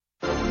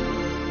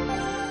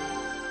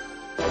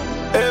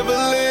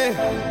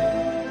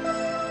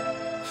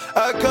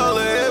I call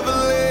her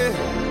Evelyn.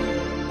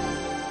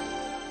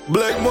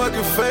 Black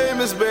market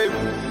famous, baby.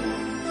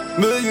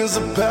 Millions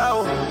of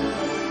power.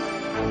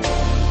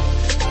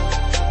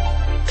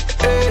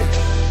 Hey,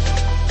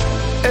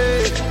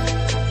 hey,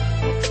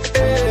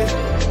 hey.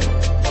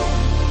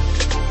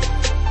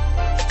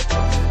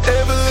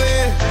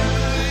 Evelyn,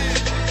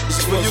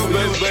 it's for you,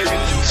 baby.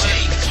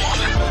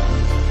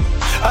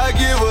 I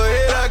give her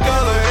head, I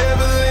call her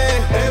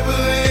Evelyn.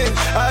 Evelyn,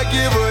 I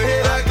give her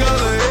head, I call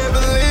her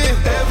Evelyn.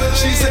 Evelyn.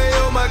 She say,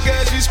 oh my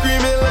God, she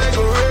screaming like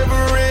a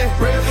reverend.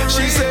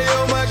 She say,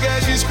 oh my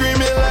God, she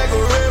screaming like a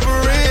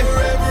reverend.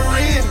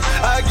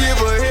 I give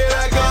her head,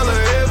 I call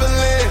her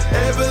Evelyn.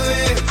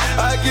 Evelyn,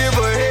 I give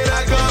her head,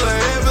 I call her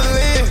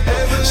Evelyn.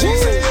 She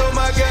say, oh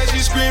my God, she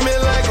screaming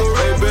like a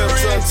reverend.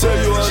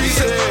 She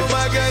say, oh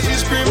my God, she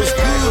screaming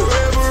like a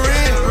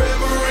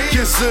reverend.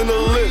 Kissing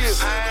her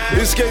lips,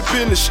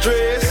 escaping the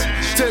stress.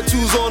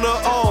 Tattoos on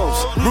her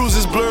arms,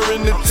 bruises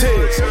blurring the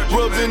text.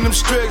 Rubbing them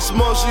stretch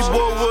marks, she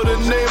bought with her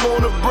name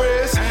on her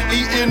breast.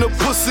 Eating her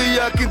pussy,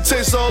 I can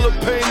taste all the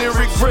pain and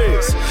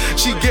regrets.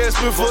 She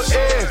gasping for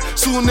air,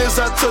 soon as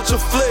I touch her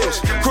flesh.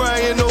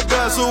 Crying, oh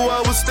God, so I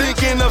was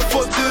thinking I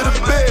fucked her the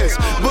best.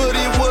 But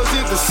it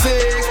wasn't the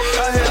sex,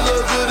 I had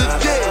love her to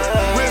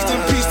death. Rest in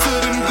peace to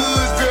them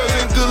good girls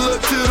and good luck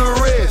to the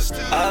rest.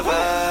 Of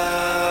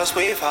us,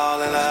 we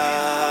fall in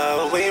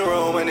love. We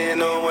ruining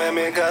the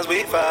women cause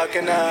we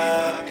fucking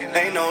up.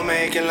 Ain't no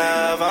making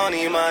love,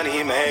 only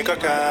money make her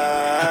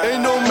come.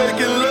 Ain't no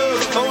making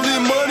love, only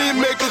money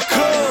make her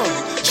come.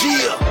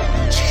 Yeah.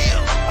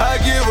 I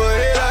give her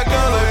head, I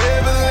call her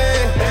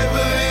Evelyn.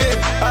 Evelyn,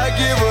 I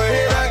give her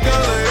head, I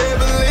call her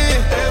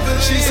Evelyn.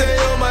 Evelyn. She say,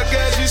 oh my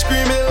God, she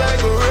screaming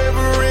like a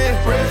reverend.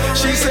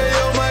 She say,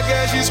 oh my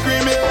God, she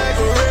screaming like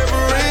a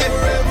reverend.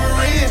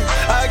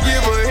 I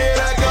give her head,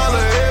 I call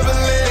her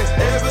Evelyn.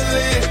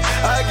 Evelyn,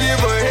 I give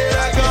her head,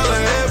 I call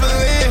her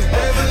Evelyn.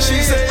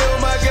 She say, oh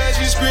my God,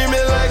 she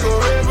screaming like a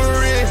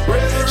reverend.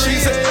 She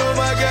say, oh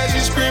my God, she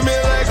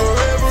screaming like a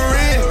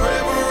reverend.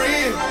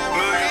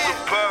 Millions of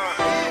power.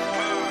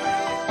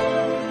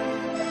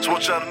 Just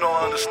want y'all to know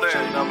I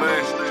understand, you know what I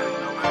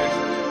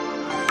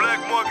mean? Black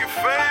market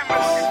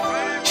famous.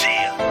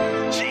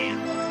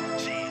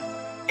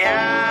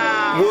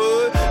 Yeah.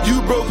 What?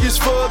 You broke as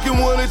fuck and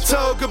wanna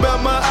talk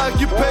about my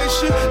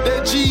occupation?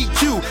 That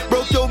GQ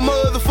broke your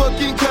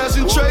motherfucking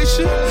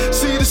concentration.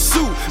 See the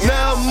suit,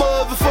 now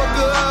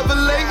motherfucker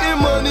ovulating.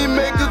 Money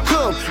make her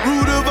come,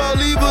 root of all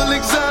evil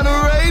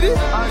exonerated.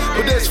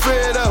 But that's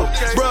fair though,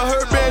 brought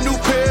her brand new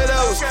pair of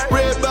those.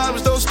 Red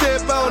bottoms, don't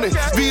step on it.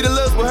 Vita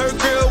loves what her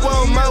girl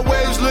want. My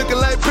waves looking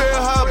like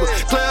Pearl Harbor.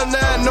 Cloud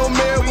 9, no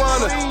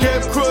marijuana.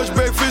 Camp Crush,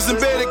 breakfast in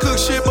bed and cook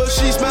shit, but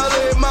she smile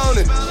every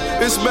morning.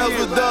 It smells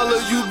with dollar,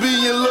 you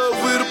be in love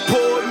with a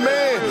poor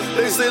man.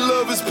 They say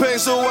love is pain,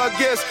 so I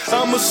guess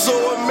I'm a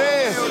sore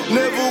man.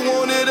 Never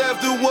wanted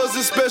after,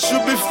 wasn't special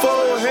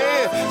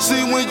beforehand.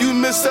 See, when you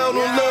miss out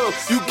on love,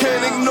 you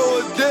can't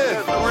ignore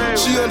death.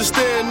 She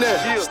understand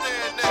that.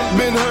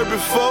 Been hurt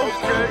before.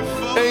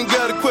 Ain't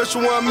got a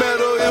question why I met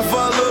her if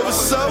I love her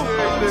so.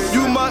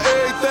 You my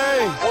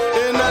everything,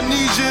 and I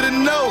need you to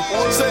know.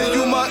 Say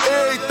you my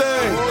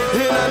everything,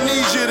 and I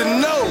need you to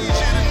know.